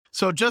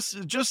So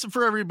just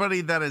for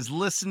everybody that is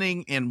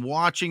listening and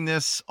watching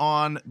this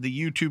on the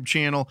YouTube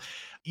channel,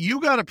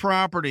 you got a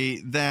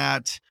property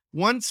that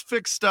once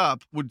fixed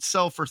up would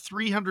sell for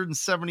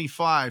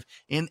 375.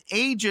 An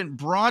agent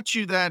brought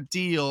you that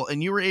deal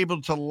and you were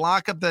able to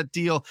lock up that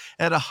deal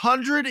at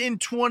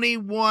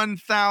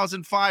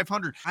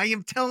 121,500. I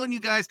am telling you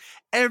guys,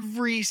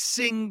 every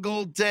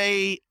single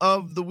day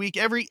of the week,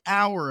 every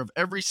hour of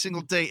every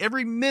single day,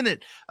 every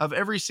minute of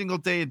every single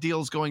day, a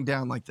deal is going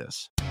down like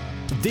this.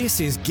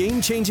 This is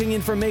game-changing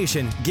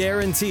information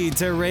guaranteed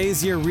to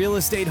raise your real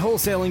estate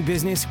wholesaling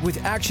business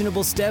with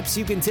actionable steps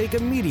you can take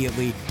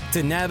immediately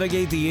to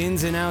navigate the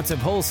ins and outs of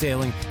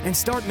wholesaling and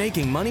start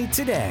making money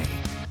today.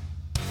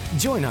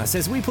 Join us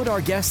as we put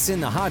our guests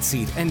in the hot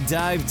seat and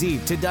dive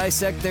deep to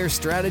dissect their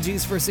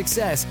strategies for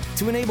success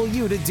to enable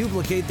you to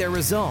duplicate their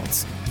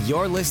results.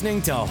 You're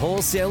listening to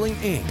Wholesaling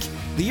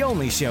Inc., the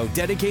only show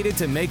dedicated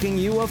to making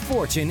you a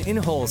fortune in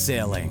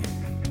wholesaling.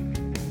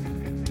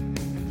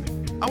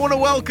 I want to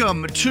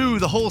welcome to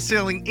the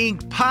Wholesaling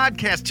Inc.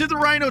 podcast, to the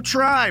Rhino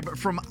Tribe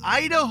from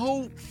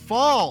Idaho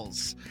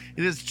Falls.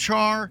 It is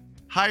Char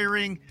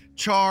Hiring.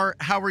 Char,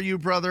 how are you,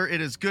 brother?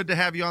 It is good to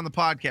have you on the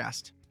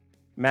podcast.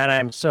 Man,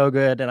 I'm so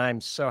good, and I'm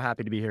so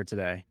happy to be here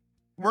today.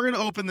 We're going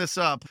to open this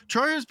up.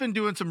 Char has been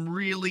doing some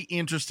really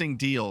interesting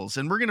deals,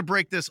 and we're going to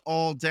break this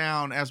all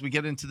down as we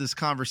get into this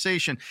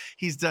conversation.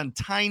 He's done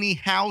tiny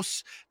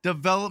house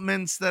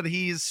developments that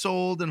he's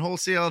sold and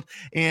wholesaled,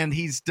 and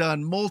he's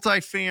done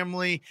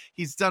multifamily.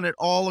 He's done it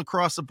all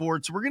across the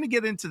board. So we're going to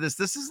get into this.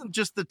 This isn't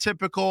just the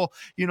typical,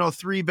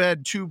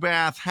 3-bed,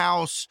 2-bath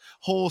house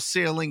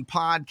wholesaling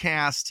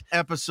podcast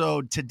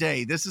episode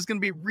today. This is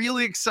going to be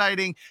really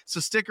exciting. So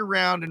stick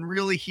around and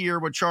really hear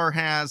what Char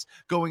has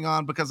going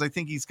on, because I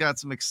think he's got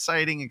some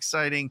exciting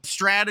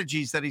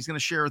strategies that he's going to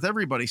share with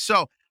everybody.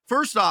 So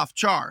first off,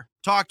 Char,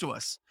 talk to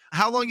us.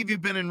 How long have you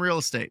been in real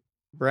estate?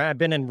 Brad, I've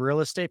been in real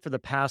estate for the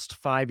past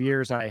 5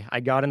 years. I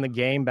got in the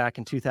game back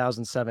in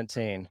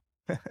 2017.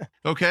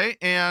 Okay.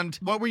 And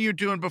what were you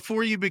doing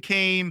before you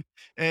became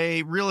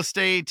a real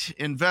estate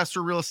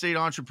investor, real estate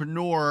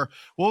entrepreneur?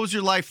 What was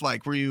your life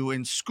like? Were you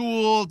in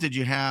school?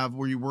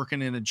 Were you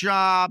working in a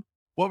job?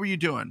 What were you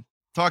doing?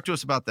 Talk to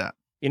us about that.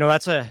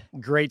 That's a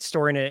great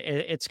story, and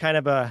it's kind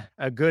of a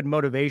good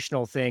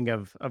motivational thing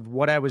of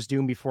what I was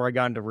doing before I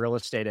got into real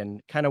estate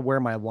and kind of where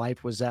my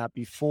life was at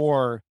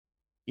before,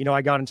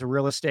 I got into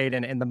real estate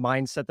and the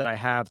mindset that I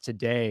have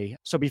today.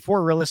 So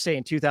before real estate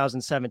in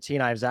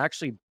 2017, I was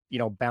actually,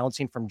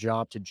 bouncing from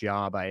job to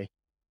job. I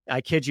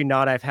kid you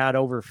not, I've had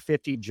over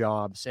 50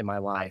 jobs in my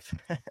life.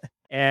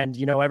 And,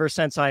 ever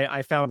since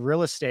I found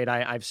real estate,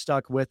 I've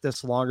stuck with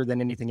this longer than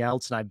anything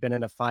else. And I've been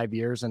in it 5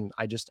 years, and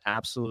I just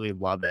absolutely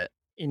love it.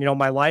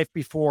 My life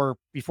before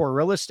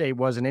real estate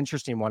was an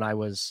interesting one. I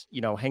was,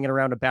 hanging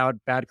around a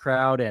bad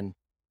crowd and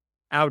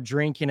out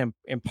drinking and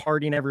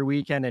partying every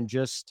weekend and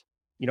just,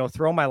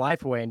 throwing my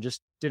life away, and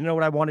just didn't know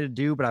what I wanted to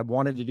do, but I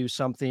wanted to do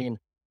something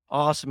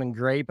awesome and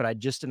great, but I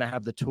just didn't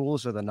have the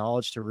tools or the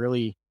knowledge to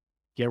really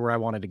get where I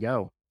wanted to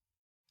go.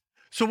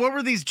 So what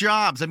were these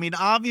jobs? I mean,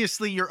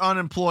 obviously you're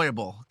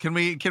unemployable. Can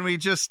we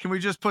just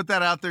put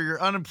that out there?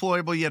 You're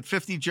unemployable. You had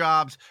 50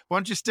 jobs. Why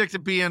don't you stick to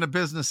being a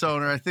business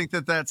owner? I think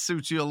that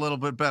suits you a little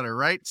bit better,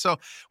 right? So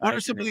what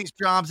are some of these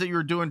jobs that you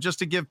were doing, just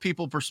to give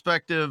people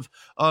perspective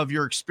of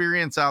your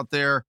experience out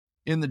there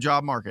in the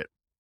job market?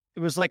 It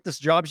was like this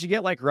jobs you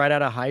get like right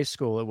out of high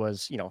school. It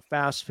was,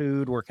 fast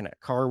food, working at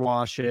car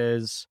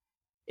washes.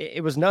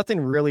 It was nothing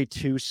really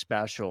too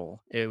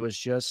special. It was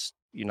just,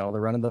 the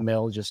run of the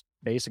mill, just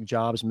basic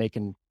jobs,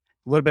 making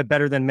a little bit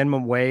better than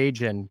minimum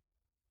wage. And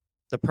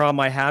the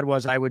problem I had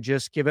was I would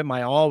just give it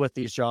my all with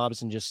these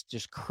jobs and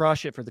just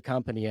crush it for the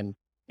company and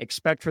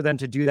expect for them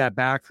to do that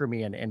back for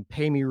me and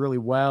pay me really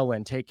well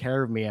and take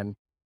care of me. And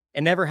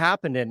it never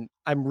happened. And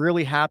I'm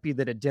really happy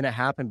that it didn't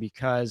happen,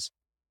 because,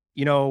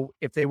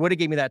 if they would have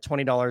gave me that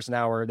 $20 an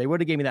hour, they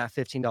would have gave me that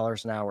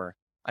 $15 an hour,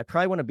 I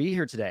probably wouldn't be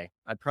here today.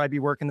 I'd probably be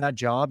working that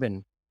job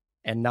and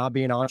not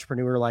be an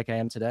entrepreneur like I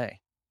am today.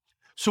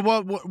 So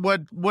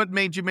what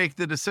made you make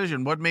the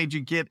decision? What made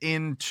you get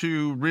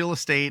into real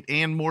estate,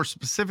 and more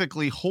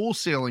specifically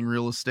wholesaling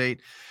real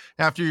estate,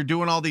 after you're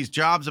doing all these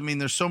jobs? I mean,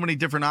 there's so many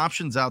different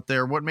options out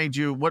there. What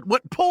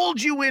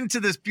pulled you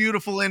into this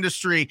beautiful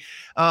industry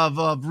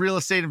of real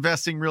estate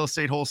investing, real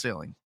estate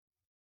wholesaling?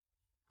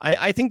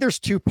 I think there's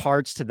two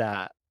parts to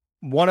that.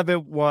 One of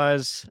it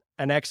was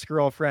an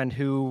ex-girlfriend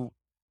who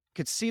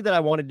could see that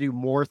I wanted to do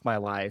more with my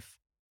life.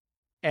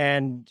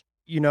 And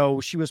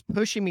she was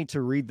pushing me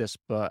to read this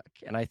book.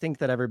 And I think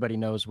that everybody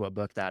knows what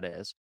book that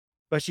is.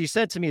 But she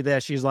said to me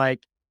this, she's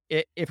like,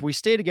 if we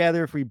stay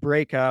together, if we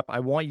break up,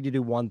 I want you to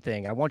do one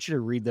thing. I want you to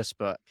read this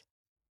book.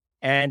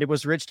 And it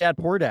was Rich Dad,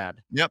 Poor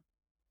Dad. Yep.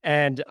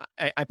 And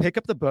I pick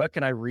up the book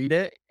and I read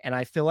it, and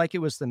I feel like it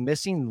was the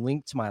missing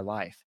link to my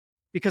life,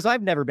 because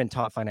I've never been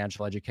taught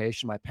financial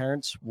education. My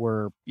parents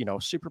were,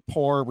 super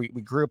poor. We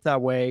grew up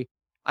that way.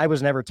 I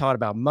was never taught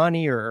about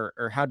money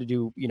or how to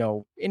do,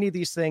 any of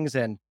these things.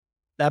 And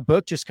that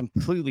book just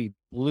completely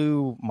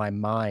blew my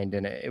mind.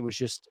 And it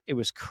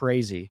was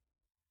crazy.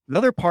 The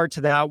other part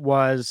to that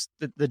was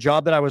the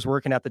job that I was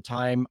working at the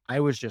time. I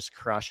was just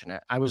crushing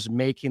it. I was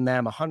making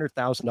them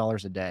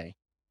 $100,000 a day,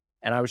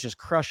 and I was just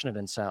crushing it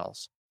in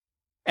sales.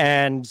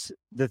 And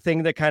the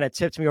thing that kind of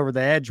tipped me over the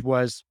edge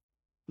was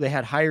they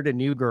had hired a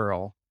new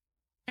girl,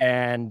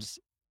 and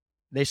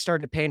they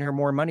started paying her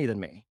more money than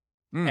me.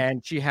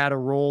 And she had a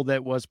role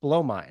that was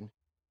below mine.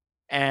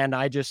 And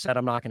I just said,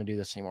 I'm not going to do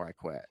this anymore. I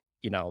quit.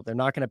 They're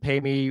not going to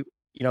pay me.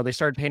 They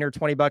started paying her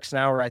 $20 an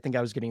hour. I think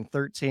I was getting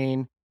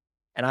 13,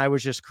 and I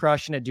was just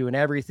crushing it, doing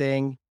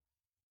everything.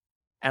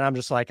 And I'm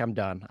just like, I'm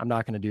done. I'm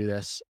not going to do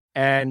this.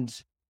 And,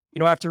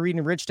 after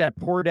reading Rich Dad,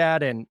 Poor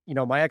Dad, and,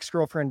 my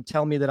ex-girlfriend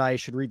tell me that I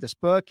should read this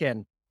book,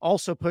 and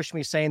also push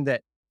me saying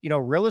that,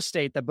 real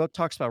estate, that book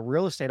talks about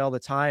real estate all the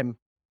time.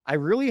 I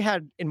really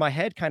had in my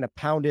head kind of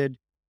pounded,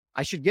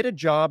 I should get a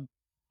job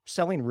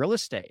selling real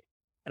estate.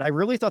 And I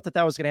really thought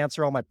that was going to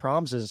answer all my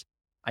problems. Is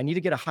I need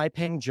to get a high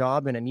paying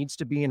job, and it needs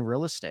to be in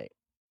real estate.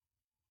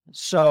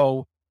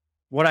 So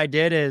what I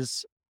did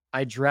is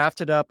I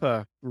drafted up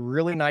a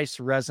really nice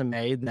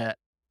resume that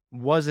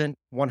wasn't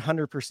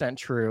 100%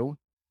 true,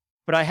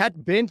 but I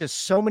had been to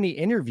so many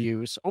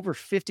interviews, over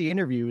 50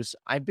 interviews.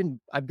 I've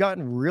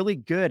gotten really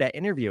good at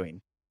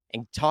interviewing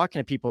and talking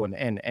to people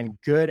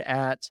and good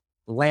at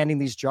landing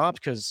these jobs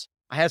because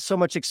I had so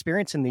much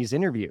experience in these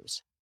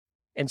interviews.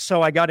 And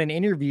so I got an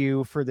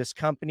interview for this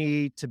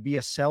company to be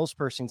a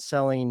salesperson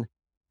selling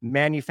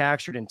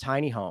manufactured and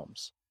tiny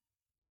homes.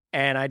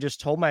 And I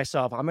just told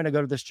myself, I'm going to go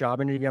to this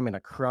job interview. I'm going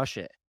to crush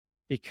it,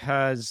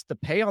 because the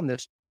pay on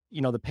this,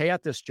 the pay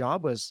at this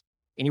job was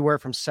anywhere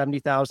from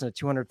 $70,000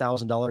 to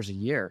 $200,000 a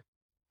year.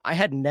 I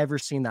had never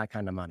seen that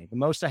kind of money. The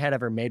most I had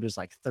ever made was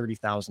like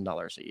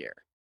 $30,000 a year.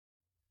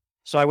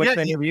 So I went to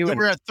the interview. You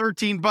were at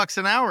 $13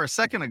 an hour a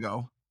second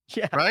ago.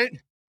 Yeah. Right.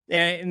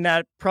 And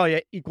that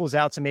probably equals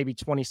out to maybe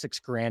 26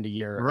 grand a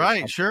year.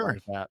 Right. Sure.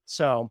 Like that.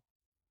 So,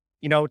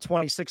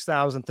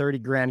 26,000, 30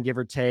 grand, give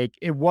or take.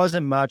 It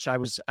wasn't much. I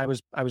was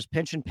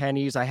pinching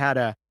pennies. I had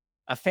a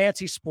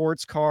fancy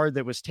sports card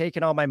that was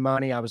taking all my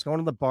money. I was going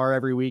to the bar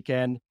every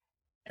weekend,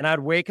 and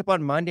I'd wake up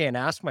on Monday and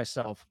ask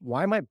myself,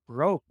 why am I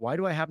broke? Why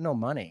do I have no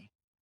money?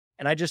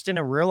 And I just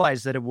didn't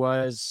realize that it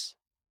was,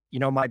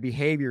 my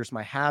behaviors,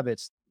 my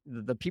habits,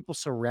 the people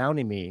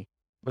surrounding me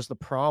was the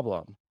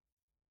problem.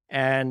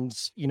 And,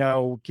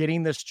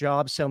 getting this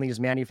job selling these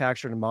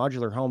manufactured and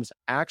modular homes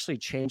actually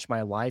changed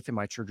my life and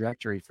my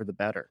trajectory for the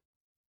better.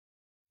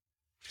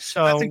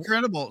 So that's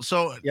incredible.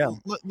 So yeah,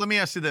 let me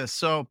ask you this.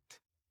 So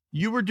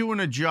you were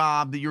doing a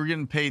job that you were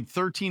getting paid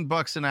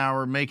 $13 an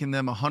hour, making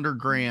them 100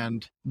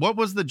 grand. What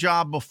was the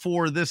job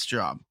before this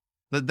job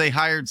that they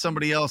hired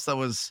somebody else that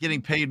was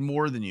getting paid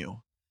more than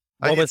you?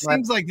 It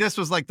seems like this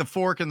was like the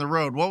fork in the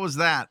road. What was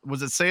that?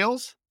 Was it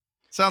sales?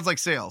 Sounds like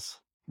sales.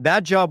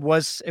 That job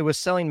was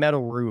selling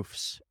metal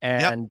roofs.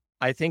 And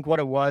I think what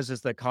it was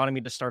is the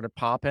economy just started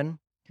popping.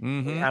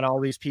 We had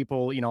all these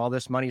people, all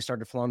this money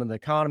started flowing into the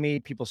economy.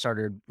 People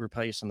started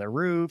replacing their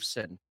roofs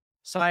and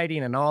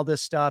siding and all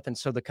this stuff. And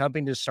so the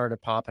company just started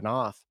popping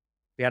off.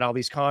 We had all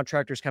these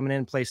contractors coming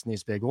in, placing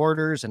these big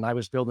orders. And I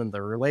was building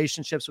the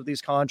relationships with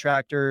these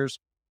contractors,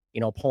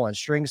 pulling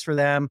strings for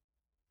them.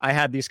 I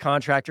had these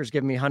contractors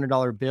giving me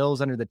 $100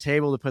 bills under the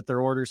table to put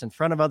their orders in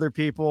front of other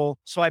people.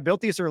 So I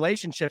built these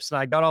relationships, and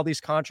I got all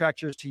these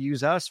contractors to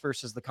use us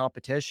versus the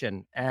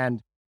competition. And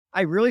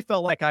I really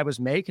felt like I was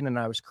making and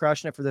I was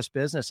crushing it for this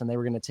business, and they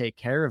were going to take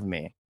care of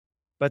me.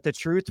 But the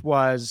truth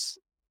was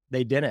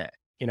they didn't,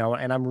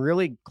 and I'm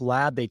really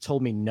glad they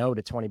told me no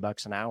to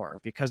 $20 an hour,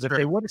 because if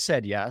they would have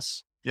said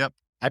yes,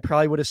 I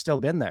probably would have still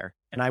been there,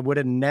 and I would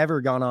have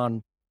never gone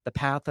on the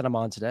path that I'm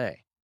on today.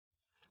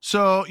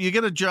 So you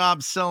get a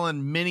job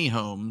selling mini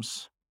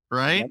homes,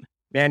 right? Yep.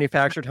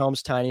 Manufactured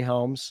homes, tiny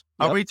homes.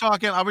 Yep. Are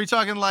we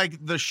talking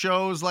like the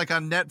shows like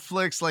on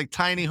Netflix, like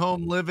Tiny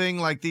Home Living?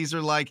 Like these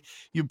are like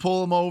you pull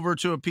them over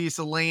to a piece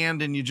of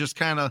land and you just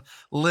kind of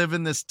live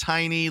in this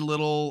tiny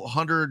little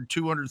 100,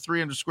 200,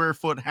 300 square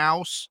foot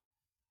house?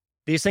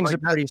 These things are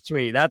pretty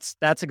sweet. That's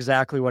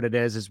exactly what it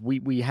is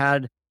we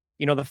had,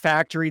 the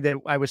factory that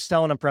I was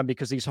selling them from,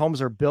 because these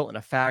homes are built in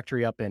a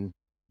factory up in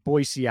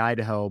Boise,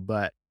 Idaho,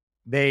 but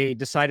they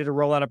decided to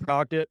roll out a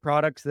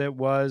product that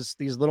was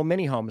these little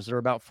mini homes that are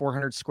about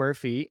 400 square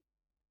feet.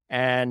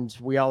 And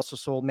we also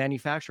sold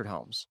manufactured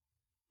homes.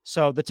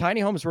 So the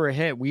tiny homes were a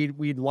hit.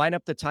 We'd line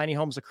up the tiny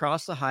homes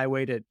across the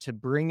highway to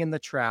bring in the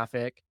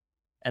traffic.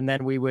 And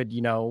then we would,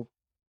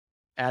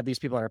 add these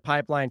people in our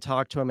pipeline,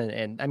 talk to them.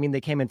 And I mean,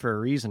 they came in for a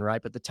reason,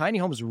 right? But the tiny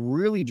homes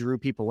really drew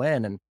people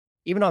in. And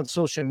even on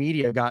social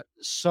media, got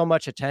so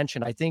much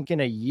attention. I think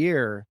in a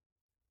year,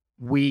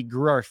 we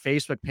grew our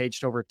Facebook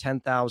page to over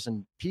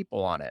 10,000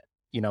 people on it,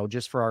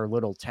 just for our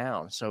little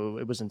town. So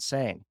it was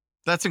insane.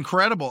 That's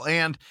incredible.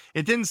 And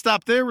it didn't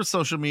stop there with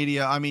social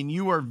media. I mean,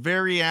 you are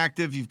very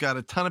active. You've got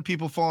a ton of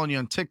people following you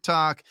on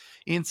TikTok,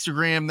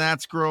 Instagram,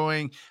 that's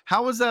growing.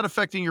 How is that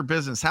affecting your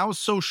business? How is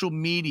social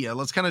media?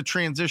 Let's kind of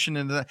transition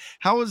into that.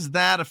 How is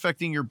that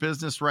affecting your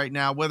business right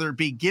now? Whether it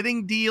be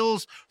getting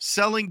deals,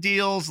 selling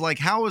deals, like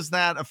how is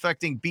that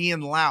affecting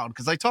being loud?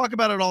 Because I talk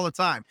about it all the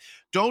time.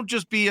 Don't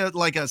just be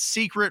like a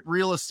secret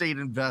real estate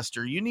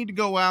investor. You need to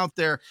go out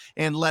there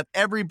and let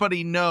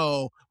everybody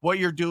know what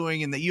you're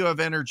doing and that you have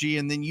energy,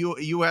 and then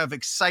you have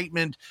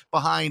excitement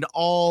behind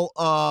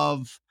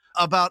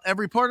about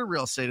every part of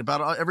real estate,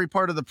 about every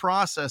part of the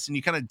process, and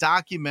you kind of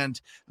document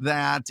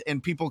that,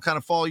 and people kind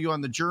of follow you on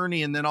the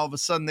journey, and then all of a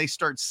sudden they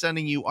start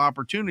sending you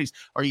opportunities.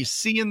 Are you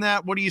seeing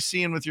that? What are you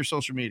seeing with your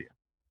social media?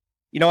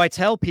 I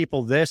tell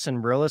people this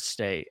in real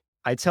estate.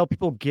 I tell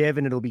people give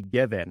and it'll be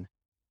given.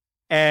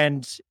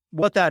 And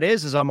what that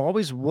is I'm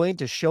always willing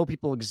to show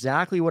people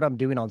exactly what I'm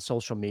doing on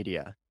social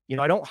media.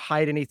 I don't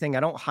hide anything. I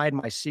don't hide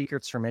my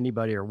secrets from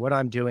anybody or what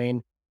I'm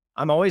doing.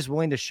 I'm always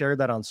willing to share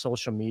that on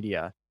social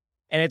media.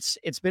 And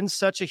it's been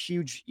such a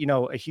huge,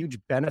 a huge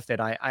benefit.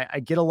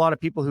 I get a lot of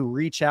people who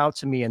reach out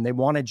to me and they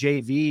want a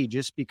JV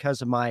just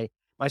because of my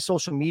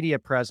social media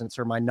presence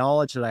or my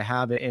knowledge that I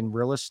have in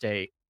real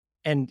estate.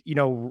 And,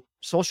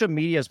 social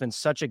media has been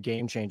such a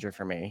game changer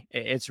for me.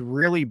 It's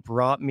really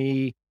brought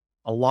me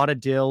a lot of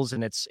deals,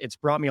 and it's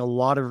brought me a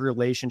lot of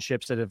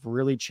relationships that have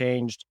really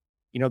changed,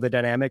 the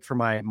dynamic for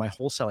my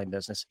wholesaling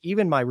business.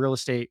 Even my real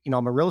estate,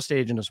 I'm a real estate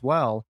agent as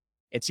well.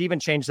 It's even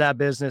changed that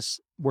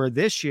business where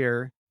this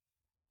year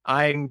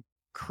I'm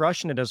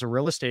crushing it as a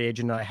real estate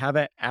agent. I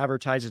haven't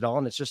advertised it all,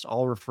 and it's just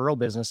all referral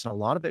business. And a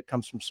lot of it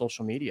comes from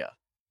social media.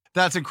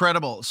 That's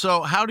incredible.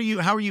 So how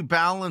are you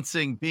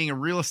balancing being a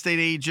real estate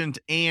agent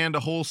and a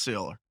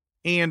wholesaler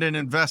and an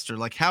investor?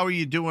 Like, how are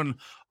you doing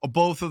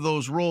both of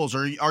those roles?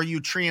 Are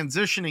you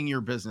transitioning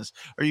your business?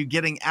 Are you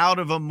getting out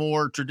of a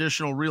more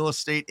traditional real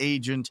estate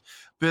agent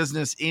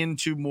business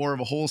into more of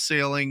a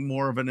wholesaling,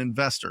 more of an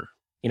investor?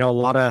 A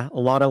lot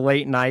of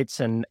late nights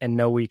and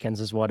no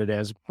weekends is what it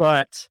is.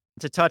 But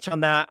to touch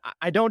on that,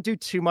 I don't do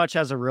too much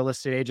as a real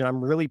estate agent.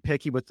 I'm really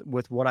picky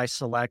with what I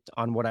select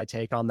on what I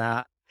take on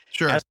that.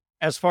 Sure.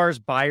 As far as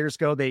buyers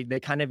go, they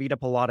kind of eat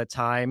up a lot of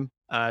time.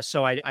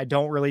 So I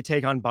don't really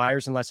take on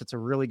buyers unless it's a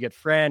really good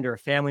friend or a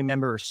family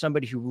member or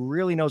somebody who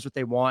really knows what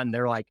they want. And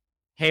they're like,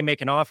 hey,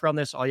 make an offer on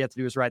this. All you have to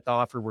do is write the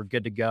offer. We're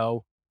good to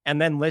go. And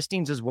then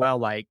listings as well.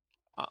 Like,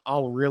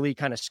 I'll really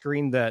kind of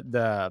screen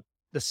the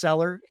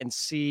seller and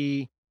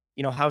see,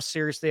 how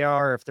serious they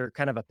are, if they're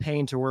kind of a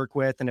pain to work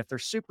with. And if they're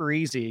super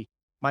easy,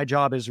 my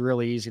job is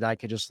really easy that I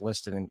could just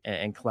list it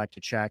and collect a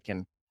check.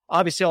 And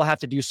obviously I'll have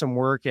to do some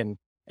work and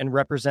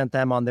represent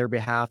them on their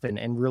behalf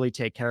and really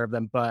take care of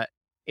them. But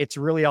it's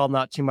really all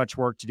not too much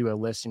work to do a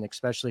listing,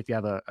 especially if you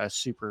have a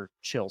super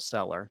chill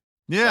seller.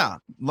 Yeah.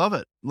 Love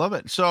it. Love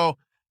it. So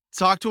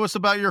talk to us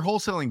about your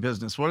wholesaling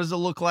business. What does it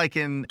look like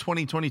in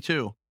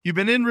 2022? You've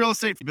been in real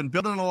estate. You've been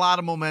building a lot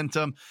of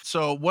momentum.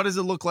 So what does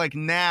it look like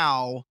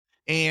now?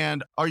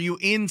 And are you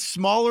in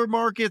smaller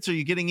markets? Are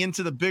you getting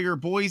into the bigger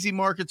Boise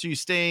markets? Are you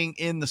staying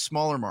in the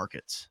smaller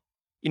markets?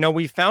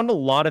 We found a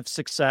lot of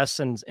success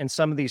in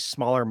some of these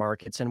smaller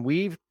markets, and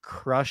we've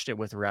crushed it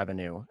with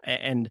revenue.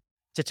 And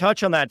to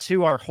touch on that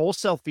too, our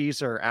wholesale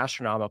fees are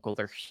astronomical.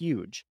 They're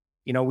huge.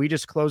 We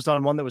just closed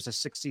on one that was a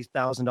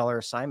 $60,000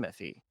 assignment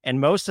fee. And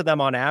most of them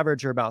on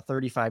average are about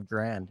 35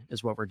 grand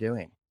is what we're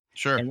doing.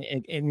 Sure. And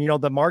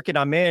the market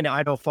I'm in,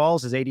 Idaho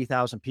Falls, is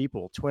 80,000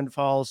 people. Twin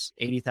Falls,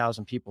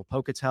 80,000 people.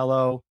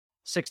 Pocatello,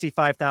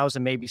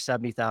 65,000, maybe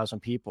 70,000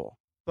 people.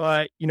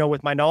 But,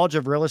 with my knowledge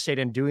of real estate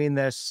and doing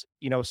this,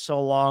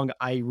 so long,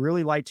 I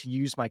really like to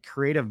use my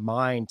creative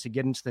mind to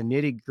get into the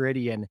nitty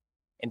gritty and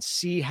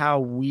see how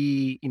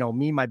we,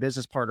 me, my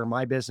business partner,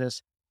 my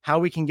business, how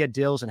we can get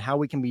deals and how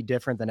we can be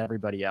different than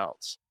everybody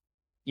else.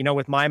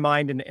 With my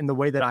mind and the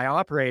way that I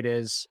operate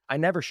is I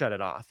never shut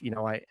it off.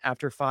 I,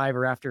 after 5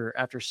 or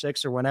after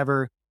 6 or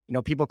whenever,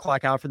 people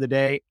clock out for the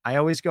day, I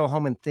always go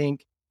home and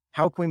think,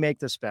 how can we make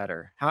this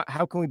better?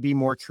 How can we be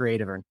more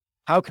creative? And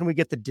how can we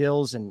get the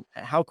deals, and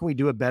how can we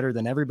do it better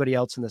than everybody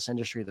else in this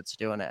industry that's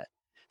doing it?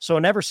 So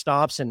it never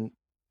stops. And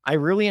I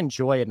really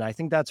enjoy it. And I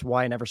think that's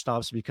why it never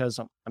stops, because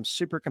I'm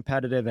super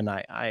competitive, and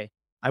I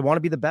want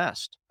to be the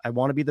best. I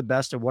want to be the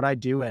best at what I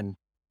do. And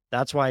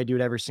that's why I do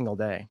it every single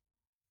day.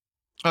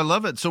 I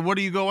love it. So what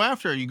do you go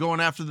after? Are you going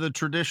after the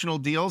traditional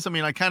deals? I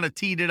mean, I kind of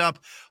teed it up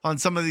on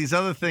some of these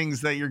other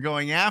things that you're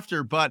going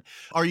after, but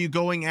are you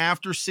going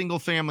after single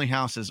family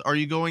houses? Are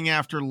you going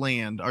after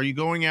land? Are you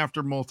going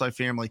after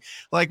multifamily?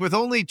 Like, with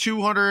only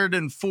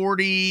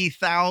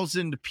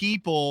 240,000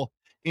 people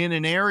in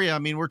an area, I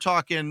mean, we're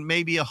talking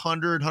maybe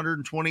 100,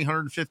 120,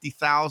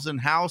 150,000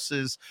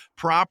 houses,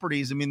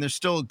 properties. I mean, there's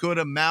still a good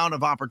amount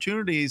of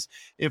opportunities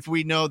if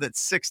we know that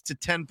 6 to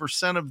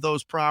 10% of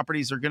those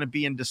properties are going to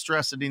be in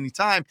distress at any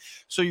time.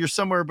 So you're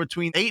somewhere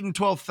between 8 and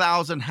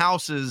 12,000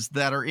 houses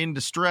that are in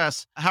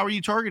distress. How are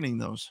you targeting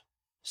those?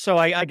 So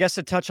I guess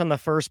to touch on the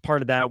first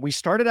part of that, we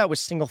started out with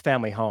single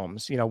family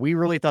homes. We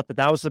really thought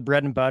that was the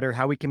bread and butter,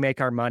 how we can make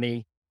our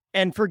money.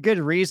 And for good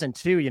reason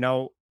too.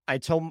 I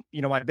told,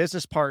 my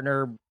business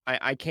partner,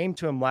 I came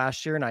to him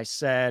last year and I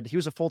said, he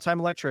was a full-time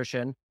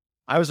electrician.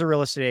 I was a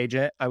real estate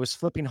agent. I was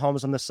flipping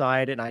homes on the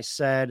side. And I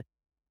said,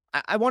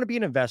 I want to be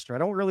an investor. I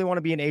don't really want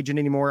to be an agent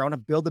anymore. I want to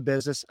build a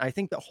business. I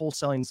think that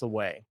wholesaling's the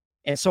way.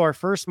 And so our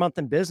first month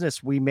in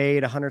business, we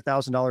made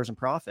 $100,000 in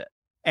profit.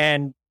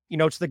 And,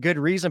 to the good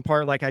reason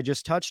part, like I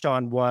just touched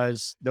on,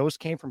 was those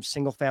came from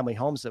single family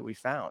homes that we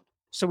found.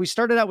 So we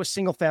started out with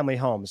single family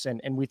homes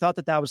and we thought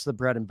that that was the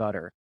bread and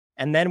butter.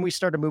 And then we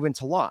started moving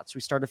to lots.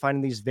 We started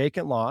finding these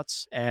vacant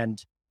lots,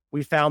 and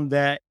we found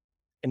that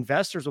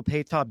investors will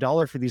pay top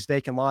dollar for these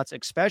vacant lots,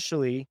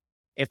 especially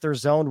if they're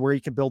zoned where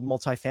you can build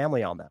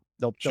multifamily on them.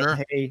 They'll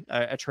pay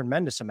a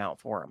tremendous amount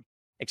for them,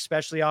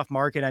 especially off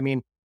market. I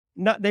mean,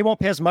 they won't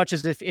pay as much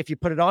as if you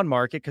put it on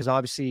market, because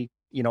obviously,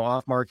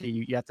 off market,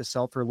 you have to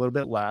sell for a little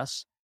bit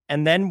less.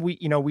 And then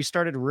we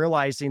started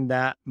realizing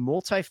that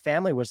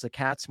multifamily was the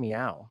cat's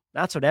meow.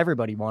 That's what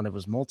everybody wanted,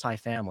 was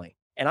multifamily.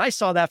 And I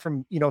saw that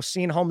from,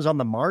 seeing homes on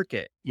the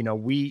market.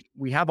 We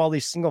have all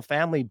these single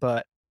family,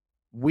 but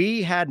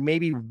we had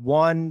maybe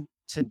one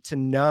to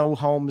no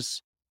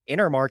homes in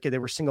our market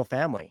that were single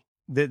family.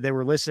 They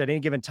were listed at any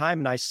given time.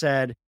 And I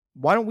said,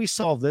 why don't we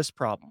solve this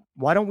problem?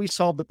 Why don't we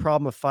solve the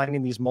problem of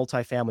finding these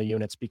multifamily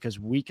units? Because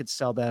we could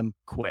sell them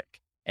quick,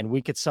 and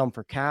we could sell them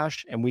for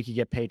cash, and we could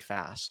get paid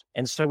fast.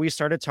 And so we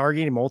started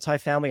targeting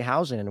multifamily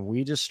housing, and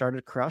we just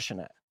started crushing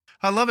it.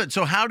 I love it.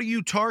 So how do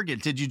you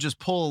target? Did you just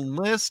pull a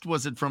list?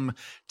 Was it from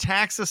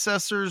tax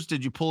assessors?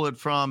 Did you pull it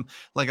from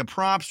like a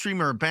PropStream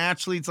or a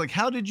batch leads? Like,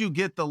 how did you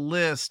get the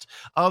list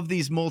of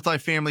these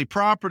multifamily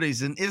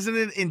properties? And isn't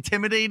it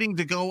intimidating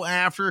to go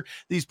after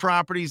these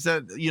properties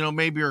that,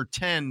 maybe are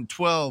 10,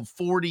 12,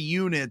 40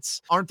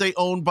 units? Aren't they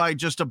owned by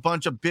just a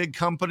bunch of big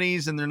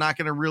companies, and they're not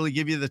going to really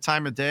give you the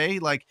time of day?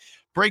 Like,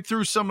 break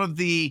through some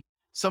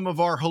of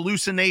our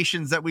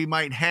hallucinations that we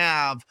might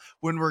have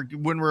when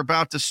we're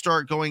about to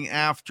start going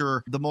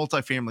after the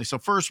multifamily. So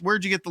first,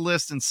 where'd you get the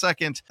list? And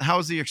second, how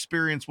was the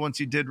experience once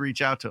you did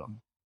reach out to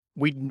them?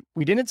 We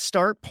didn't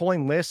start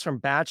pulling lists from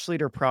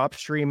Batchlead or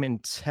PropStream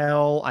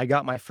until I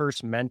got my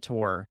first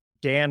mentor,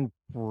 Dan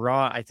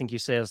Bra, I think you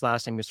say his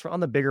last name. He was on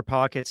the Bigger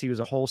Pockets. He was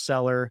a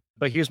wholesaler,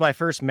 but he was my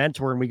first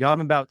mentor, and we got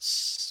him about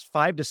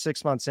 5 to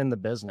 6 months in the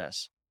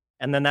business.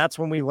 And then that's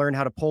when we learned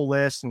how to pull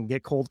lists and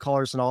get cold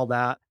callers and all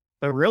that.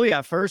 But really,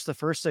 at first, the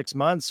first 6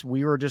 months,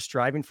 we were just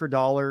driving for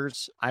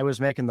dollars. I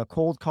was making the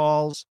cold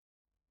calls,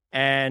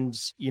 and,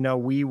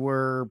 we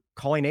were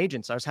calling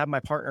agents. I was having my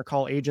partner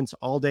call agents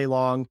all day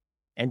long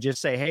and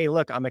just say, hey,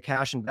 look, I'm a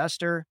cash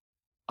investor.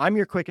 I'm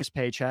your quickest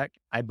paycheck.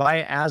 I buy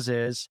it as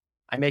is.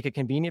 I make it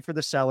convenient for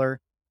the seller,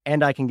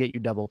 and I can get you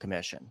double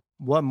commission.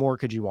 What more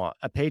could you want?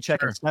 A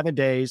paycheck in 7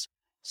 days,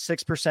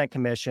 6%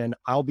 commission.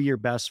 I'll be your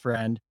best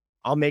friend.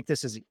 I'll make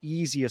this as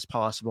easy as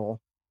possible.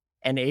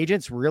 And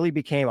agents really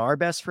became our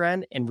best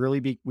friend, and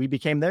we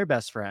became their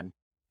best friend,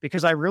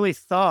 because I really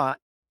thought,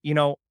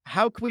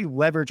 how can we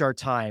leverage our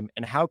time,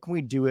 and how can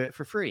we do it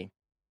for free?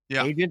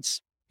 Yeah.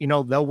 Agents,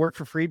 they'll work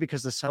for free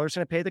because the seller's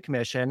going to pay the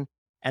commission,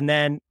 and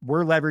then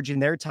we're leveraging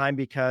their time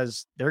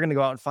because they're going to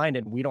go out and find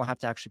it. And we don't have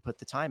to actually put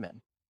the time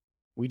in.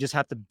 We just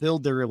have to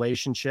build the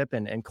relationship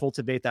and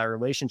cultivate that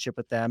relationship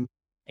with them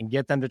and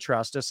get them to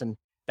trust us. And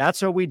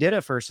that's what we did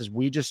at first, is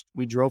we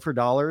drove for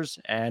dollars,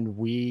 and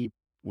we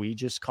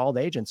just called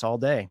agents all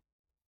day.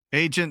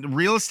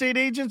 Real estate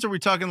agents? Or are we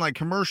talking like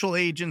commercial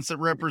agents that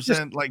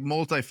represent like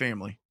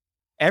multifamily?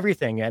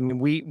 Everything. I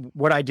mean,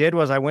 what I did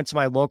was I went to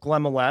my local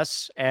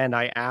MLS and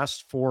I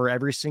asked for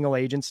every single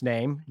agent's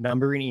name,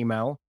 number, and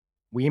email.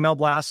 We email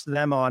blasted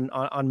them on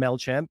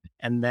MailChimp,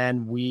 and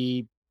then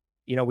we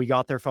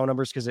got their phone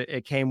numbers because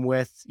it came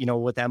with,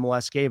 what the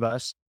MLS gave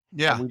us.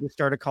 Yeah. And we just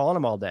started calling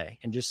them all day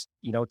and just,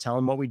 telling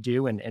them what we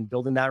do and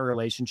building that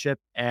relationship.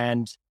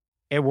 And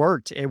it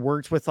worked. It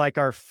worked with like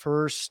our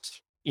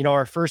first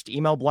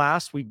email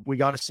blast. We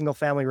got a single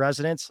family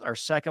residence. Our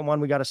second one,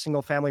 we got a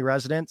single family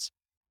residence.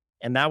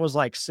 And that was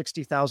like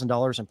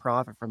 $60,000 in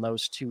profit from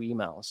those 2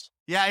 emails.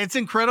 Yeah, it's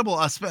incredible.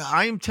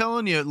 I am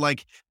telling you,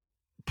 like,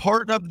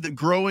 part of the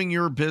growing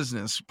your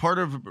business, part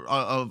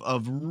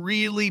of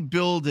really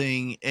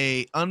building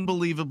a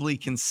unbelievably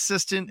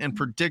consistent and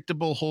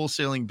predictable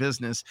wholesaling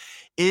business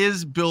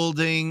is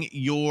building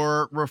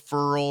your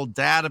referral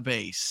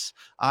database.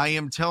 I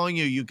am telling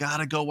you, you got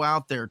to go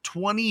out there.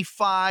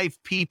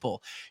 25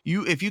 people.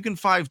 If you can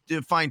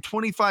find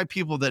 25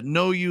 people that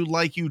know you,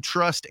 like you,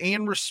 trust,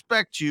 and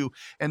respect you,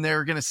 and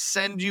they're going to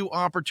send you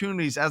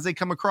opportunities as they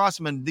come across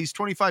them. And these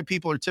 25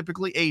 people are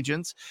typically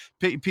agents,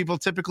 people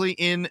typically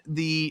in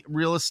the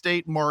real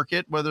estate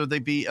market, whether they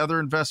be other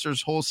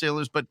investors,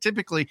 wholesalers, but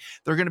typically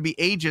they're going to be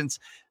agents.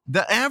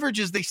 The average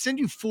is they send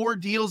you 4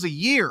 deals a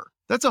year.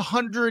 That's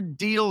 100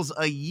 deals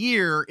a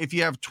year if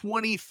you have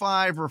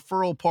 25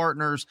 referral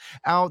partners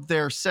out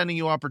there sending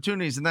you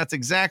opportunities. And that's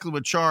exactly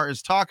what Char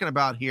is talking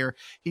about here.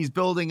 He's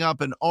building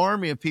up an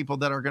army of people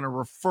that are going to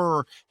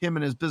refer him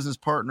and his business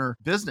partner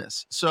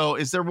business. So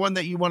is there one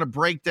that you want to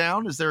break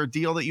down? Is there a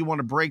deal that you want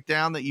to break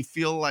down that you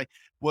feel like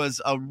was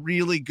a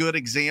really good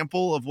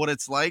example of what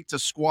it's like to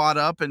squat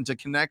up and to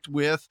connect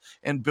with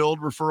and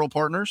build referral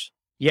partners?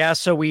 Yeah,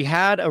 so we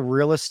had a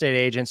real estate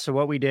agent. So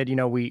what we did,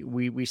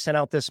 we sent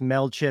out this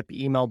MailChimp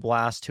email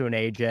blast to an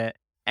agent,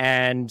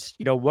 and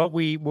what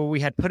we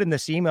had put in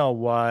this email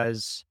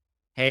was,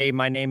 "Hey,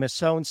 my name is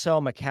so and so.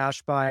 I'm a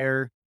cash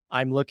buyer.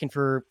 I'm looking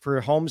for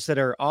homes that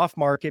are off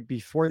market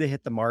before they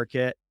hit the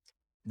market.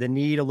 that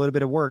need a little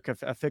bit of work,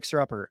 a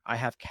fixer-upper. I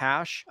have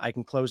cash. I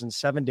can close in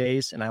 7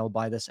 days, and I will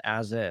buy this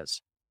as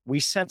is. We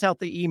sent out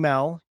the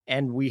email,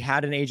 and we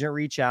had an agent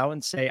reach out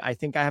and say, I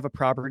think I have a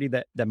property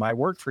that might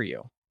work for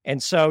you.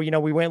 And so,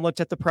 we went and looked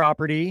at the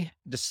property,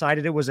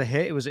 decided it was a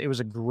hit. It was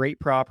a great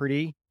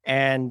property.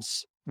 And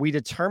we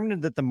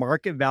determined that the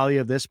market value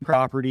of this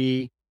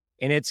property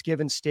in its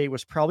given state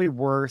was probably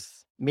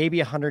worth maybe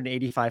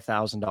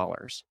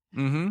 $185,000.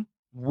 Mm-hmm.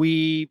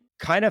 We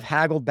kind of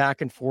haggled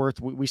back and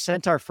forth. We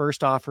sent our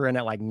first offer in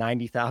at like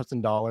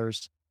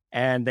 $90,000,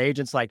 and the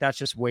agent's like, that's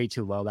just way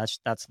too low. That's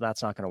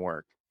not going to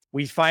work.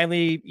 We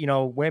finally,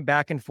 went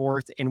back and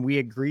forth, and we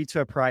agreed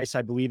to a price.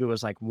 I believe it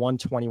was like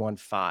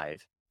 121.5.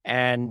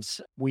 And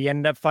we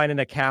ended up finding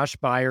a cash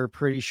buyer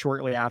pretty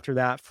shortly after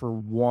that for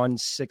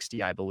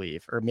 160, I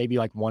believe, or maybe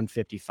like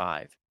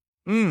 155.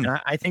 And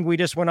I think we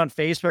just went on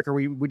Facebook, or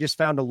we just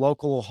found a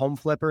local home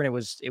flipper, and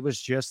it was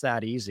just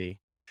that easy.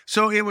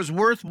 So it was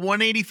worth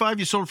 185.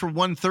 You sold for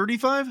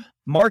 135.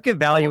 Market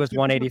value was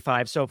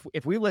 185. So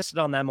if we listed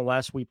on the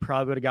MLS, we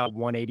probably would have got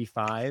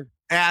 185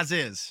 as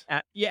is.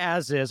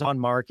 As is on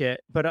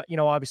market. But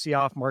obviously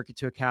off market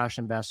to a cash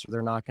investor,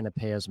 they're not going to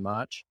pay as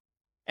much.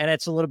 And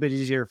it's a little bit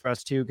easier for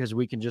us too, because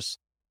we can just,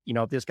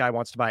 if this guy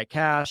wants to buy it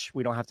cash,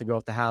 we don't have to go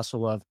with the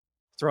hassle of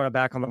throwing it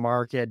back on the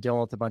market,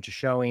 dealing with a bunch of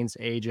showings,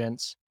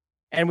 agents,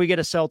 and we get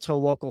to sell to a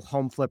local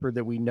home flipper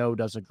that we know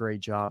does a great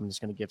job and is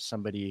going to give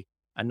somebody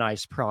a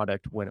nice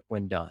product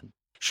when done.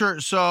 Sure.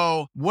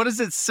 So what does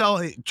it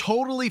sell?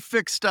 Totally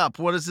fixed up.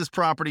 What does this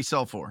property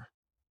sell for?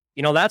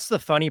 That's the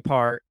funny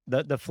part.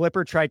 The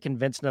flipper tried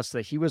convincing us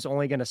that he was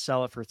only going to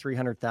sell it for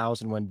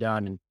 $300,000 when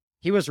done. And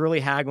he was really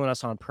haggling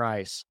us on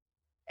price.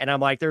 And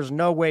I'm like, there's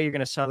no way you're going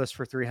to sell this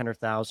for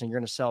 $300,000. You're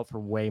going to sell it for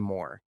way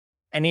more.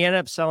 And he ended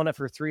up selling it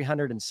for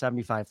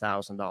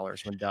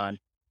 $375,000 when done.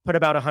 Put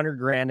about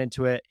 $100,000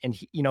 into it, and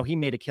he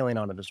made a killing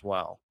on it as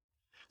well.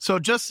 So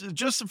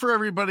just for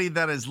everybody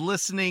that is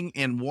listening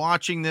and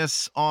watching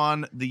this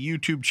on the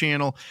YouTube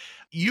channel,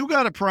 you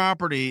got a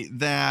property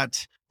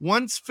that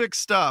once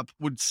fixed up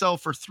would sell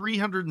for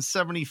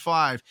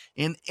 $375,000.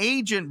 An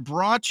agent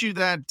brought you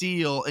that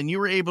deal, and you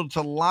were able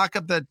to lock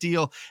up that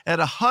deal at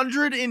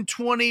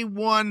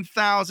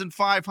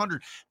 $121,500.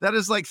 That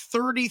is like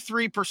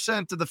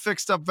 33% of the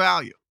fixed up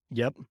value.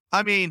 Yep.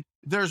 I mean,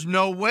 there's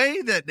no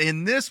way that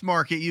in this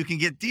market you can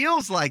get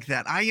deals like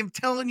that. I am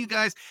telling you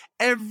guys,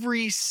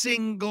 every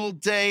single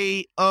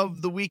day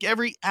of the week,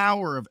 every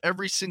hour of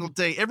every single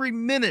day, every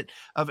minute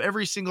of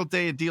every single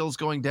day, a deal is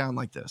going down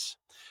like this.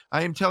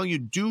 I am telling you,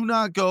 do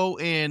not go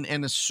in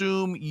and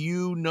assume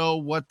you know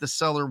what the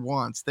seller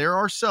wants. There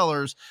are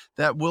sellers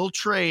that will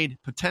trade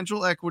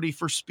potential equity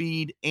for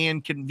speed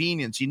and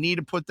convenience. You need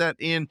to put that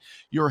in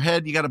your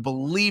head. You got to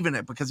believe in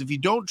it, because if you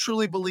don't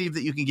truly believe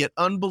that you can get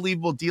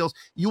unbelievable deals,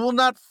 you will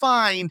not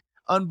find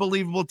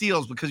unbelievable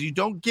deals, because you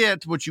don't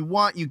get what you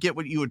want, you get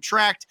what you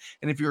attract.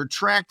 And if you're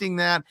attracting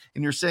that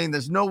and you're saying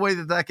there's no way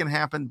that can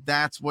happen,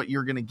 that's what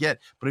you're going to get.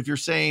 But if you're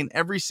saying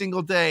every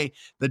single day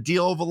the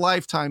deal of a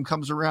lifetime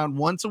comes around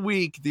once a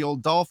week, the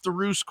old Dolph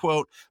DeRoos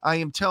quote, I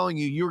am telling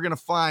you, you're going to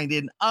find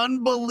an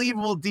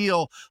unbelievable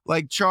deal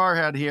like Char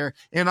had here.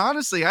 And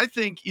honestly, I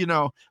think,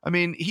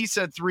 he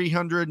said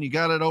 300 and you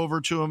got it over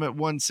to him at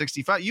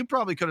 165. You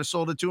probably could have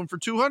sold it to him for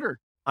 200.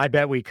 I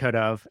bet we could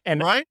have.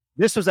 And right?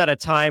 This was at a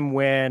time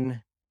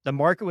when the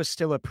market was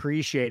still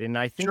appreciated. And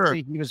I think Sure.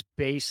 he was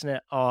basing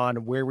it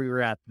on where we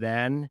were at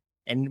then.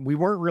 And we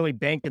weren't really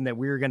banking that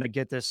we were going to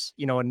get this,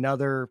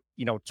 another,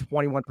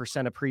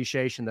 21%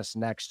 appreciation this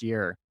next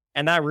year.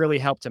 And that really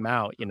helped him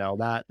out.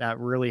 That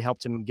really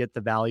helped him get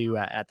the value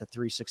at the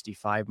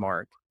 365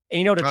 mark.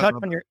 And,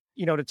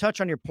 to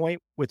touch on your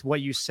point with what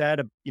you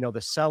said,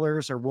 the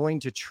sellers are willing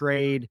to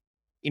trade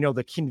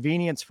the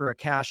convenience for a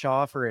cash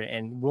offer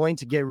and willing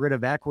to get rid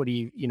of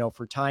equity,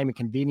 for time and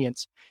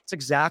convenience. It's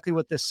exactly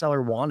what this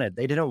seller wanted.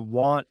 They didn't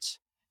want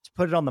to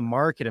put it on the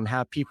market and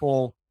have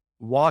people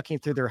walking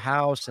through their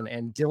house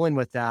and dealing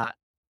with that.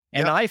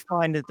 And I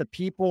find that the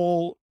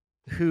people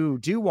who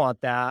do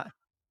want that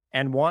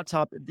and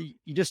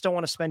you just don't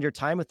want to spend your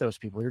time with those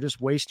people. You're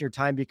just wasting your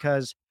time,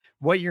 because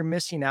what you're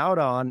missing out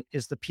on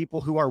is the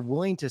people who are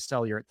willing to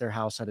sell their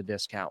house at a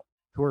discount,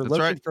 who are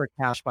looking for a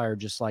cash buyer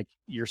just like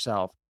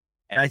yourself.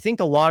 And I think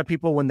a lot of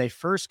people, when they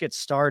first get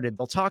started,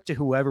 they'll talk to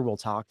whoever will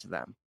talk to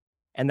them.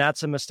 And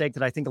that's a mistake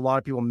that I think a lot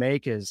of people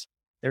make, is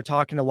they're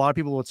talking to a lot of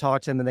people who will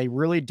talk to them, and they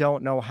really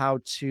don't know how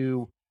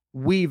to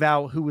weave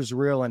out who is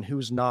real and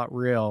who's not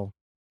real.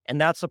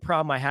 And that's the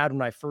problem I had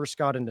when I first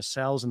got into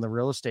sales in the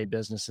real estate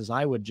business, is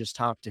I would just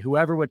talk to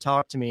whoever would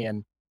talk to me,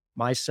 and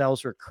my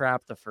sales were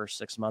crap the first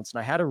 6 months.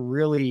 And I had to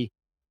really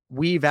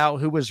weave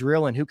out who was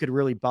real and who could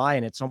really buy.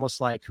 And it's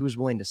almost like who's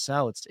willing to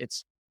sell.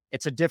 It's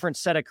a different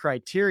set of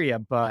criteria,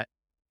 but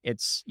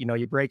it's,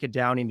 you break it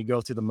down and you go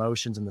through the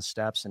motions and the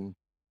steps, and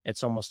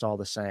it's almost all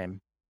the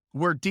same.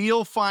 We're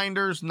deal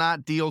finders,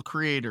 not deal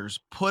creators.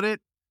 Put it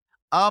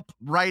up,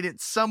 write it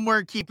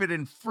somewhere, keep it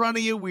in front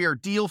of you. We are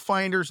deal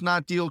finders,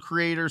 not deal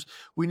creators.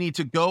 We need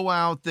to go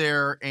out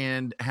there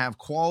and have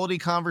quality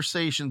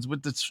conversations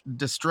with the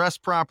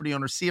distressed property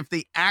owners, see if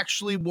they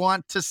actually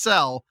want to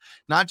sell,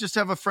 not just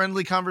have a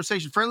friendly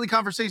conversation. Friendly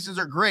conversations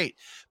are great,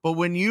 but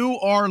when you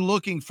are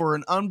looking for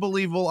an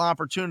unbelievable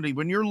opportunity,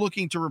 when you're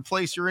looking to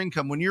replace your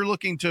income, when you're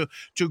looking to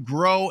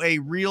grow a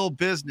real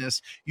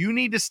business, you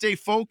need to stay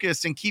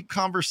focused and keep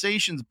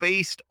conversations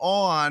based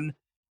on,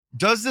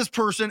 does this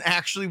person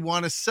actually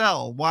want to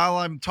sell while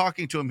I'm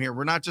talking to him here?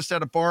 We're not just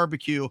at a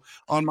barbecue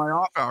on my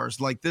off hours.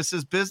 Like, this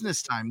is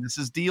business time. This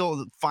is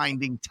deal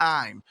finding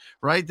time,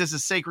 right? This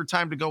is sacred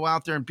time to go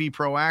out there and be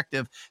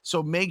proactive.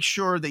 So make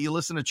sure that you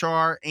listen to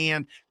Char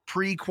and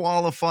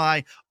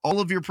pre-qualify all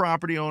of your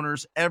property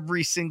owners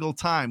every single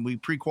time. We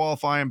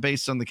pre-qualify them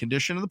based on the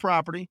condition of the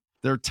property,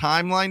 their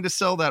timeline to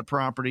sell that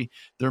property,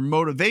 their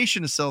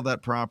motivation to sell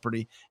that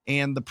property,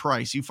 and the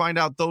price. You find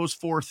out those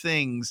 4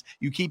 things.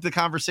 You keep the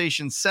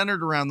conversation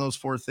centered around those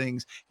 4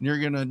 things, and you're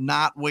going to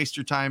not waste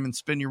your time and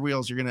spin your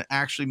wheels. You're going to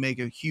actually make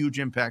a huge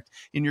impact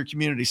in your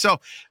community. So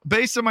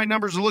based on my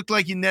numbers, it looked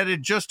like you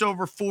netted just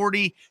over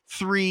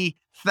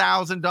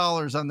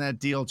 $43,000 on that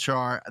deal,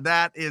 Char.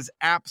 That is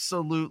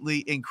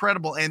absolutely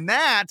incredible. And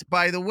that,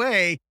 by the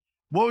way,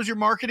 what was your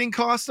marketing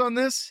cost on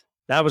this?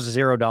 That was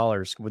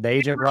 $0 when the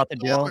agent brought the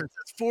deal.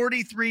 That's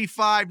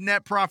 43.5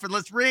 net profit.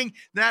 Let's ring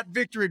that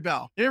victory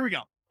bell. Here we go.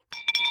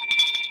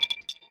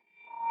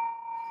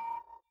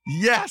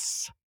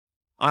 Yes.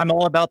 I'm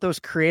all about those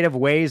creative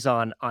ways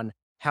on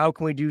how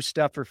can we do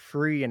stuff for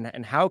free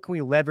and how can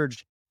we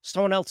leverage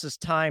someone else's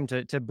time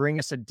to bring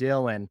us a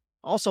deal and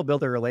also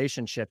build a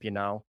relationship, you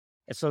know?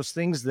 It's those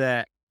things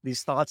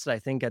these thoughts that I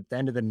think at the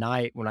end of the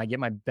night when I get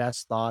my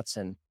best thoughts,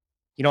 and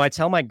you know, I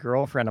tell my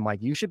girlfriend, I'm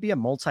like, you should be a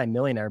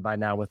multimillionaire by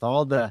now with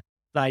all the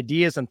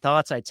ideas and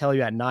thoughts I tell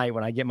you at night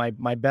when I get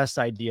my best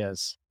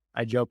ideas.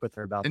 I joke with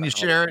her about and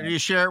that. And you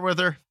share it with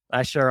her?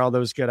 I share all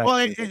those good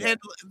ideas. Well, and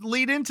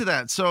lead into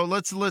that. So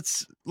let's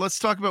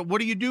talk about,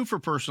 what do you do for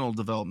personal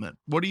development?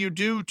 What do you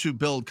do to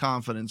build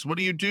confidence? What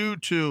do you do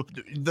to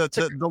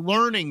the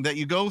learning that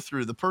you go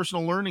through, the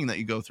personal learning that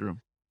you go through?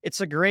 It's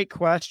a great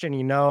question.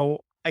 You know,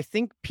 I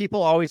think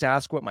people always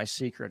ask what my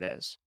secret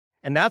is.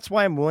 And that's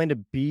why I'm willing to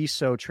be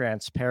so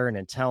transparent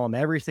and tell them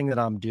everything that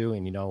I'm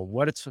doing, you know,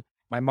 what it's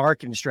my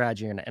marketing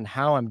strategy and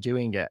how I'm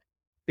doing it.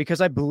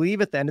 Because I believe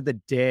at the end of the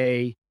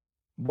day,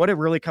 what it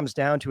really comes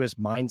down to is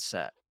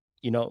mindset.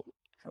 You know,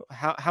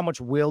 how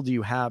much will do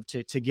you have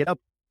to get up,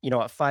 you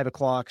know, at 5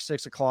 o'clock,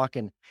 6 o'clock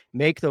and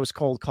make those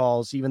cold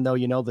calls, even though,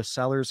 you know, the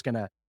seller's going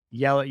to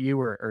yell at you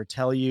or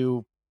tell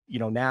you, you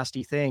know,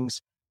 nasty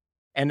things.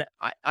 And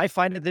I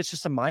find that it's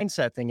just a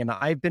mindset thing. And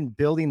I've been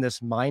building this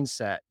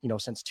mindset, you know,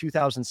 since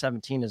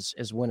 2017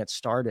 is when it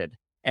started.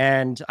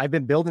 And I've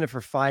been building it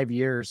for 5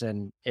 years,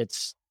 and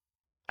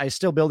I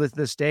still build it to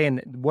this day.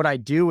 And what I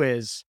do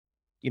is,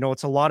 you know,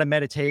 it's a lot of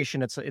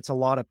meditation. It's a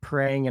lot of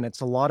praying, and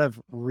it's a lot of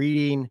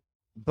reading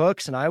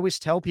books. And I always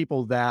tell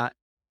people that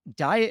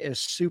diet is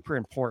super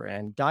important.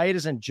 And diet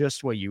isn't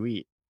just what you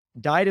eat.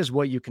 Diet is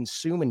what you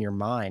consume in your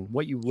mind,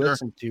 what you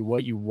listen to,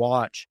 what you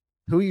watch,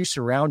 who you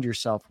surround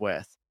yourself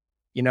with.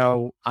 You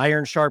know,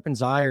 iron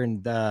sharpens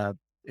iron.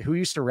 Who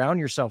you surround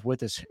yourself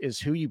with is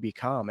who you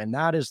become. And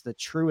that is the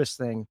truest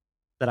thing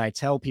that I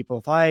tell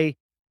people.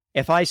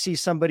 If I see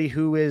somebody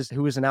who is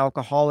an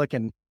alcoholic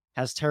and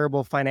has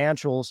terrible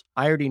financials,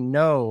 I already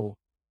know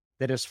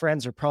that his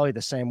friends are probably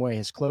the same way.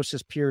 His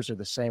closest peers are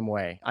the same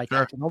way. I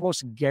can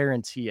almost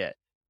guarantee it.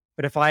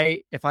 But if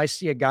I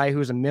see a guy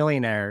who's a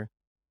millionaire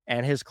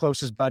and his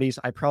closest buddies,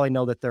 I probably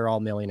know that they're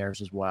all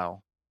millionaires as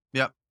well.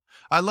 Yep.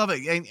 I love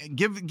it. And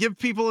give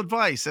people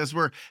advice as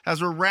we're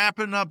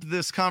wrapping up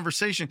this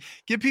conversation.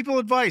 Give people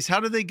advice. How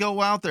do they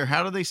go out there?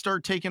 How do they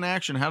start taking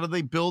action? How do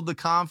they build the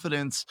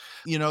confidence?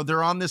 You know,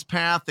 they're on this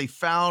path. They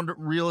found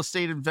real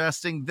estate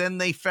investing. Then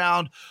they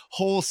found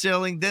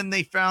wholesaling. Then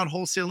they found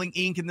Wholesaling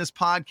Inc. in this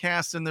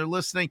podcast, and they're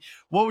listening.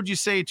 What would you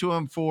say to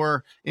them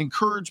for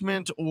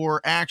encouragement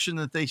or action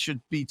that they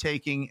should be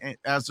taking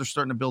as they're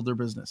starting to build their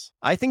business?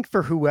 I think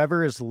for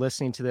whoever is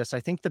listening to this,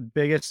 I think the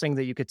biggest thing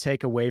that you could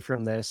take away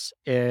from this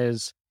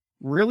is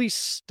really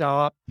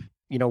stop,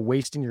 you know,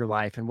 wasting your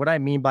life. And what I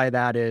mean by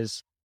that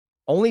is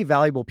only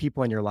valuable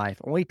people in your life,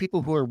 only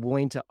people who are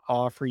willing to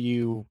offer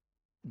you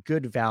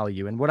good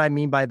value. And what I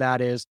mean by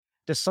that is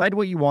decide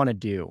what you want to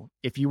do.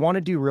 If you want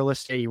to do real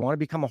estate, you want to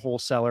become a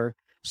wholesaler,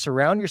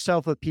 surround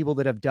yourself with people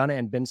that have done it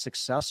and been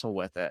successful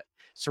with it.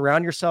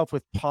 Surround yourself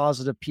with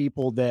positive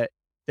people that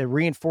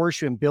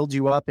reinforce you and build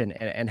you up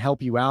and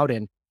help you out,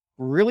 and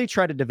really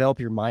try to develop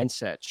your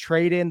mindset.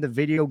 Trade in the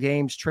video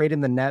games, trade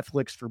in the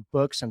Netflix for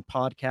books and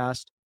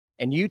podcasts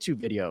and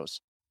YouTube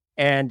videos.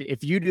 And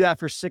if you do that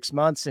for 6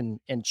 months and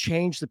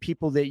change the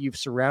people that you've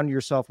surrounded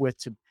yourself with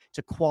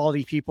to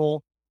quality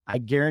people, I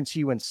guarantee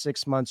you in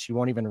 6 months, you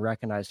won't even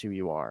recognize who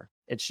you are.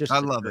 It's just, I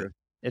love it.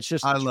 It's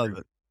just, I love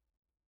it.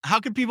 How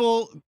can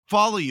people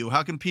follow you?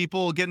 How can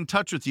people get in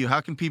touch with you?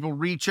 How can people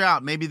reach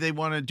out? Maybe they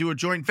want to do a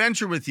joint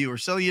venture with you or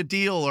sell you a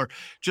deal or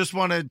just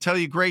want to tell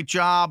you great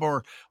job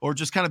or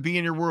just kind of be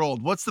in your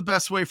world. What's the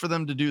best way for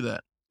them to do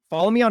that?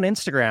 Follow me on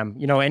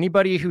Instagram.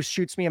 Anybody who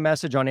shoots me a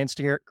message on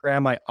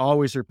Instagram, I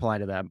always reply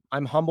to them.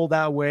 I'm humble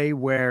that way,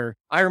 where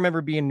I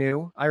remember being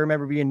new.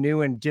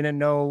 And didn't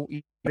know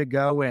where to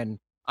go. And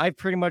I've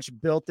pretty much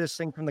built this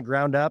thing from the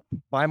ground up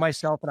by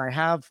myself. And I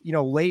have,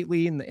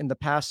 lately in the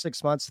past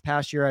 6 months, the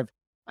past year,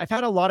 I've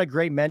had a lot of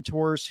great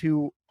mentors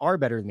who are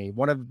better than me.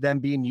 One of them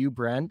being you,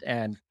 Brent,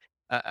 and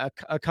a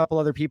couple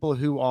other people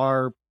who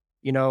are,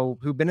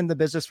 who've been in the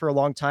business for a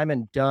long time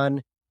and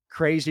done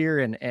crazier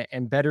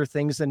and better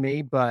things than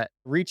me. But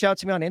reach out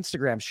to me on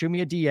Instagram, shoot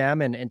me a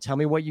DM and tell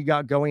me what you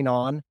got going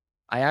on.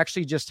 I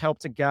actually just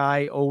helped a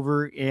guy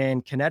over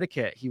in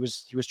Connecticut. He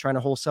was trying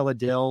to wholesale a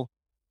deal,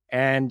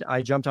 and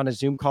I jumped on a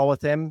Zoom call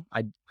with him.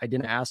 I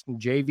didn't ask him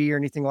JV or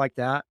anything like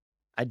that.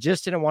 I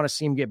just didn't want to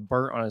see him get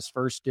burnt on his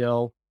first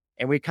deal.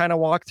 And we kind of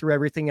walked through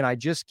everything, and I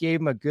just gave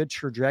him a good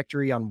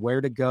trajectory on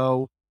where to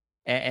go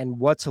and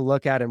what to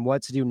look at and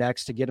what to do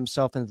next to get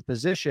himself into the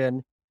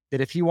position that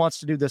if he wants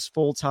to do this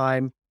full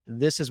time,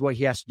 this is what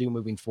he has to do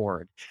moving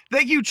forward.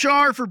 Thank you,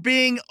 Char, for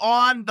being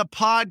on the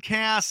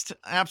podcast.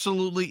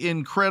 Absolutely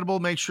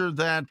incredible. Make sure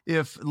that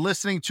if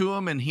listening to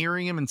him and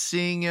hearing him and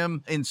seeing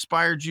him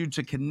inspired you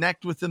to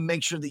connect with him,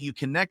 make sure that you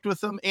connect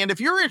with him. And if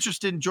you're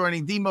interested in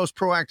joining the most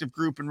proactive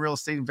group in real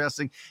estate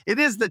investing, it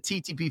is the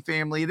TTP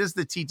family. It is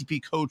the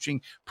TTP coaching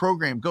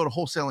program. Go to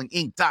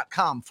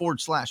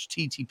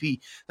wholesalinginc.com/TTP.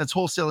 That's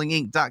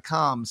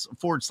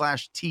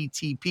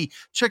wholesalinginc.com/TTP.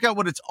 Check out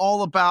what it's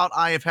all about.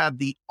 I have had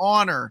the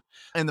honor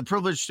and the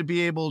privilege to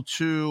be able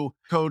to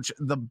coach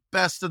the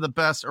best of the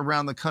best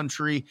around the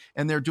country,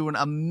 and they're doing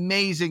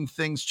amazing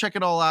things. Check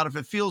it all out. If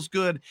it feels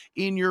good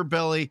in your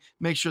belly,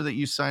 make sure that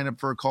you sign up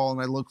for a call,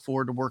 and I look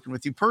forward to working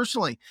with you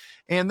personally.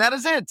 And that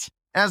is it.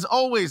 As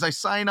always, I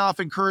sign off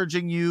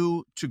encouraging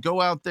you to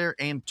go out there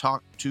and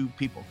talk to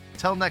people.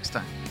 Till next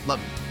time. Love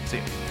you. See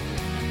you.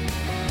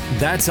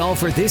 That's all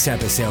for this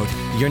episode.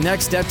 Your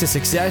next step to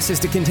success is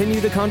to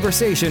continue the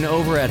conversation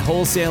over at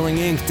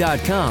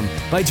wholesalinginc.com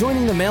by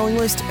joining the mailing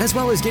list, as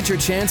well as get your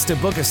chance to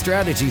book a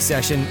strategy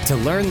session to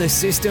learn the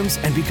systems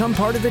and become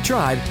part of the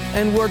tribe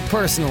and work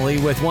personally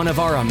with one of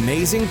our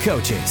amazing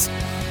coaches.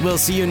 We'll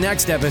see you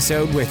next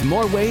episode with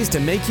more ways to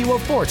make you a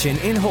fortune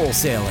in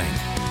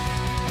wholesaling.